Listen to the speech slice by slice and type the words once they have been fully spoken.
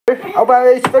Oh,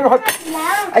 it's very hot.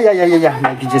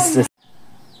 My Jesus.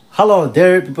 Hello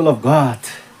there, people of God.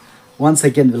 Once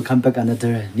again, welcome back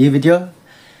another new video.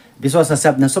 Biswas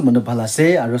ase apna sob manu bhala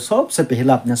ase aro sob se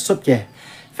pehila apna sob ke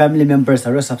family members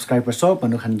aro subscribers sob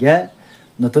manu khan ge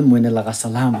notun moine laga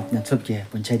salam apna sob ke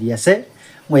punchai di ase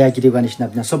moya kidi ganish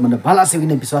na apna sob manu bhala ase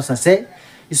wine biswas ase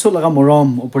iso laga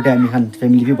morom upor de ami khan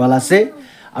family bi bhala ase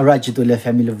aro aji to le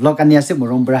family vlog ani ase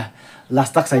morom bra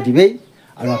last tak sai dibe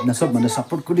aro apna sob manu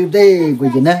support kuri de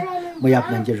goigina moya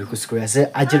apna je request kuri ase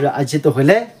aji to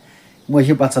hole moi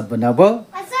hi batsat banabo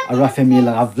aro family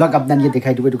laga vlog apna ye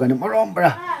dekhai dibe dukane morom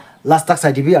bra last tak sai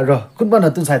dibe aro kunba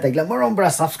natun sai takla morom bra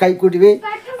subscribe kuri dibe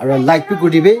aro like pi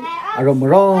kuri dibe aro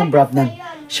morom bra apna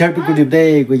share pi kuri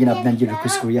dibe goigina apna je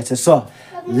request kuri ase so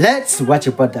let's watch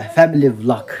about the family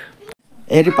vlog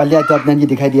eri palia to apna ye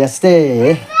dekhai di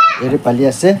ase eri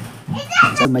palia ase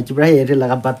mai chibra eri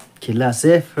laga bat khila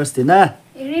ase first dina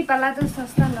eri pala to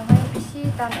sasta nohoi bishi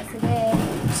tam ase de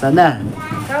sana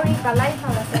kauri palai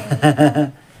phala se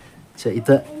so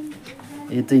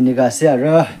itu ini ga ase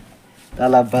aro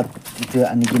tala bat itu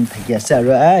anikin thaki ase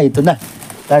aro itu na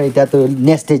tar eta to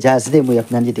next day ja ase de moi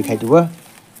apna je dekhai dibo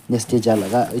next day ja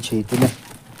laga itu na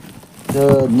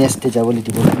to next day ja boli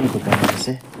dibo ni ko ka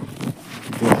ase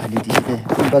itu ali di se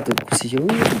kunba to kusi jo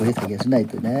boi thaki ase na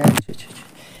itu na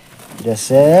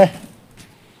Dirasa,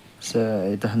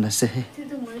 itu hana sih.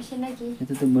 Itu murus lagi.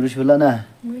 Itu tu murus bola na.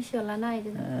 Murus bola na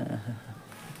itu.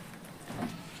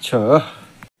 Coba.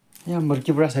 Ya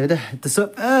murki berasa itu. Itu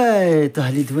sob. Itu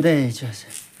hali itu deh. Coba.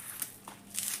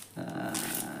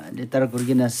 Dia taruh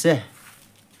kurgi nasi.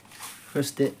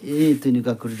 First itu ni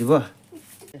kau kurgi boh.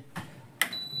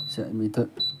 So itu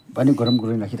pani garam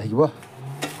kurgi nak kita boh.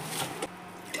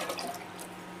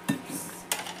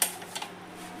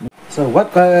 So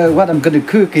what I'm gonna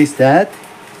cook is that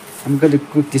I'm gonna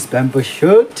cook this bamboo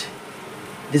shoot.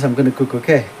 This I'm gonna cook,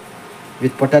 okay?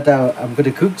 With potato I'm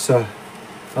gonna cook, so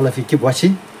all of you keep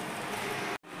watching.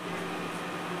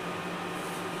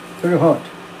 Very hot.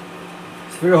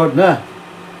 It's very hot, nah.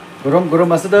 Gorom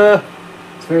masada.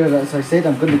 It's very hot. So I said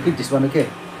I'm gonna cook this one,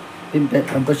 okay?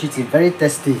 Bamboo shoot is very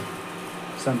tasty.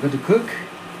 So I'm going to cook.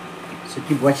 So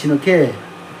keep watching, okay?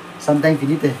 Sometimes we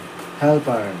need to help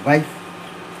our wife.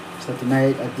 So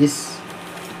tonight at this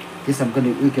I'm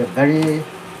going to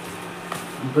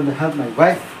help my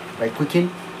wife by cooking.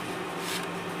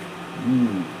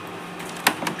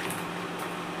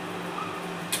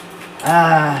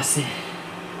 See,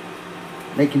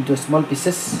 make into small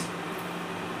pieces.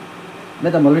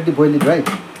 Madam already boiled it, right?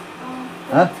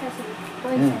 Huh?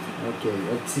 Yeah, okay.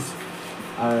 This is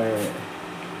our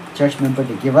church member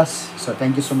they give us. So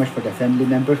thank you so much for the family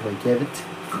member who gave it.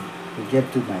 We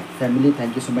gave to my family.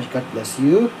 Thank you so much. God bless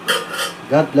you.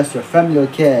 God bless your family,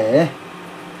 okay?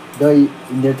 Though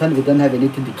in return we don't have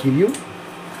anything to give you,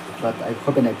 but I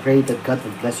hope and I pray that God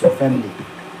will bless your family.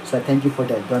 So I thank you for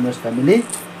the donors family.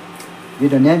 We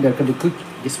don't know, we're going to cook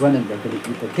this one and we're going to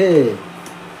eat, okay?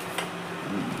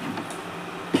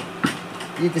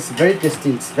 It is very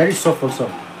tasty. It's very soft also.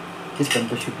 This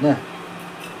bamboo shoot, na?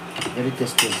 Very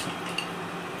tasty also.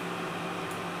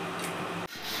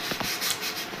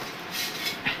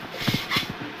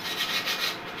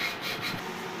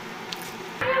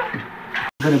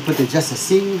 I'm going to put just a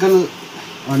single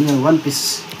onion,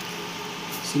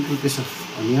 single piece of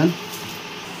onion.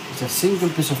 It's a single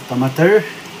piece of tomato.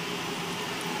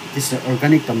 This is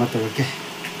organic tomato, okay?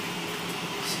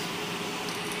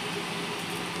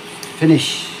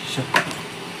 Finish. So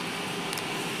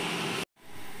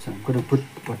I'm going to put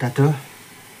potato.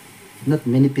 Not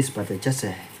many pieces, but just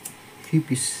a few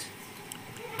pieces.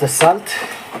 The salt.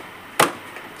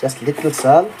 Just little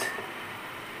salt.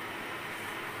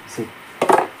 See.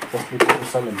 Just little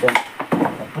salt and then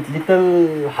put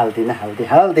little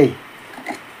haldi.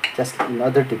 Just in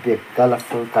order to be a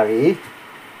colorful curry.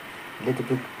 Little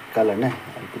bit color, na?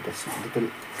 I'll put a little.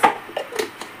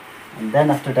 And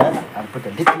then after that, I'll put a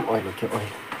little oil, okay, oil.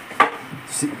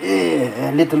 See,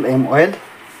 a little oil.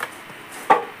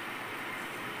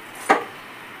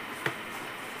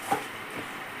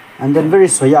 And then very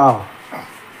soya.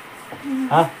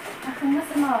 Huh?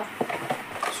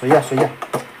 Soya.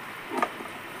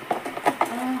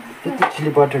 Little chili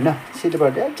butter, no? Chili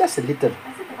butter, just a little.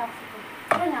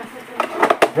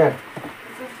 There.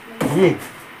 Yeah.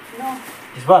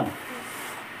 This one.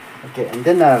 Okay, and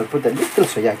then I'll put a little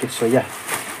soya.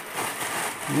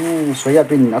 Soya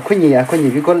bean, akunyi.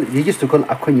 We used to call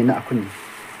akunyi, na akunyi.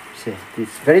 See,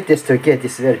 it's very tasty. Okay,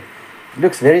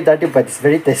 looks very dirty, but it's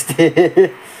very tasty.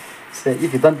 So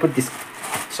if you don't put this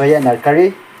soya in our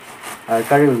curry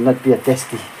will not be a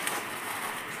tasty.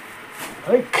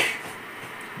 Okay.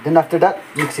 Then after that,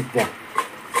 mix it there.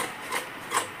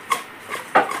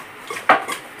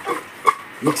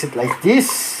 Mix it like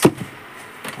this.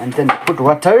 And then put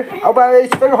water. Oh, but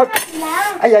it's very hot.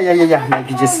 Yeah. Like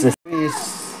just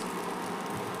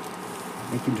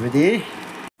make it ready.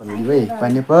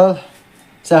 Pineapple.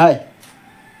 Say hi.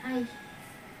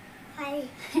 Hi.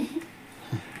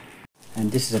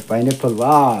 And this is a pineapple.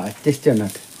 Wow, tasty or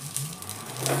not?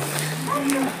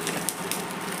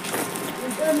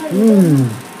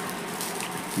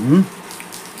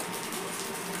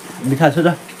 Mita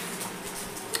sudah.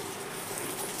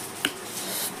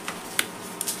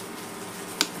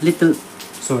 Little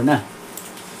sour na.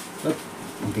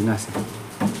 Nanti ngas.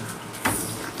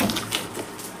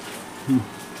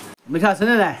 Mita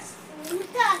sana na.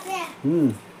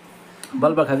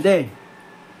 Bal khabi deh.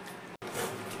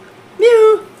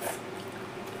 Mew.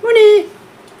 Muni.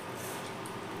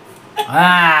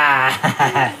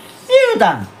 Mew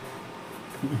dan.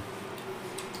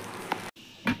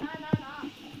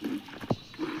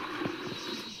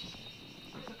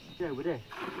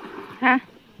 Hả?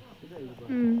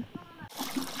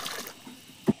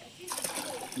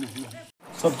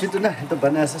 सब्जी तो ना तो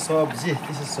बना से सब्जी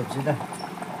this is सब्जी ना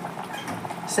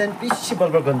sand fish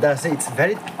balbar ganda से it's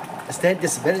very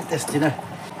tasty ना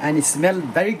and it smell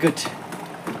very good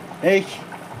hey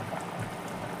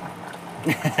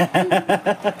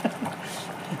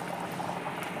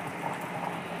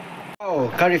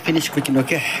oh curry finish cooking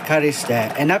okay curry is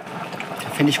enough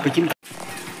finish cooking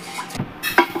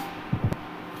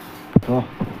oh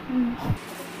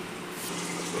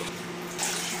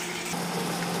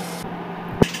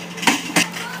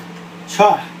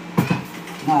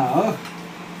now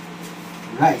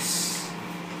rice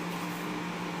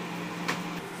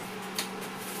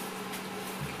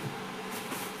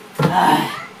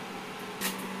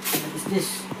what is this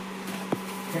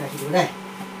kita lagi dulu deh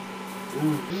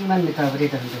iman kita beri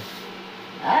tanda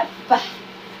apa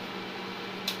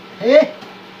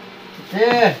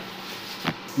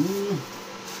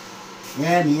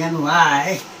ya nian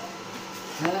wai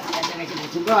ada lagi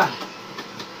juga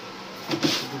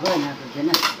nak kerja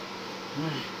nak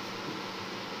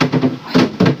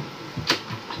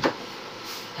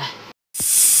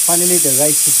finally the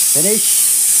rice is finished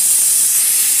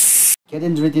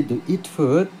getting ready to eat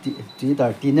food to eat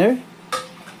our dinner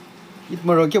eat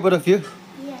more okay both of you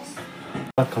Yes.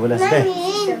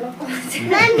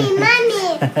 Mommy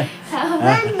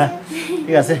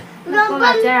ঠিক আছে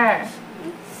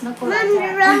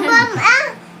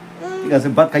ঠিক আছে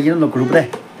ভাত খাই ন group রে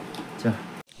so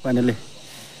finally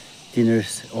dinner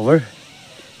is over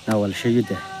now I'll show you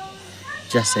the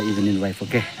just evening life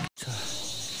okay so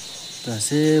that's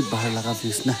it bahar laga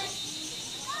views na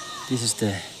this is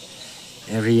the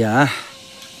area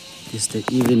this is the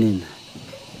evening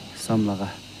some laga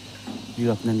view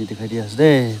apna ni dikhai diya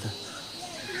ase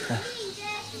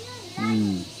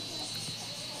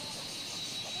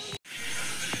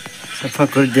safa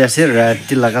kori diya ase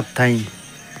rati laga time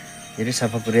eri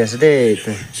safa kori ase de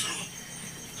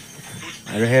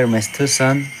I hear my two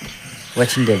son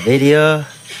watching the video.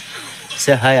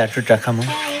 Say hi after Takamo.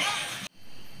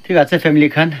 ठीक है family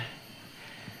Khan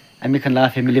आमी खान ला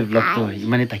family vlog तो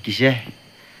इमाने ताकि से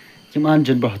किमान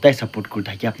जन बहुत ही support कर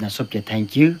ताकि अपना सब के thank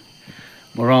you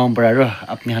मोरम बरारो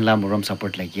अपने हला मोरम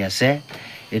support लगी ऐसे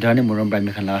इधर ने मोरम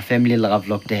बरामी खान ला family लगा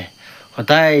vlog दे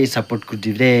होता है support कर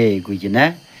दिवरे कोई ना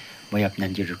मैं अपना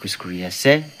जी request करी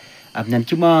ऐसे अपना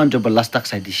किमान जो बलास्ट तक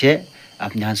साइड से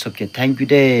अपने हाथ सब के thank you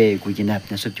दे कोई ना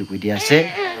अपने सब जो कोई दिया से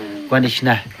कौन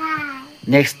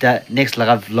next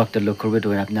लगा vlog तो लोग करोगे तो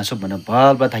अपने सब बना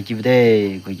बाल thank you दे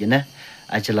कोई ना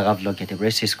आज लगा vlog के तो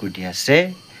रेसिस कर दिया से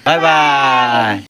bye bye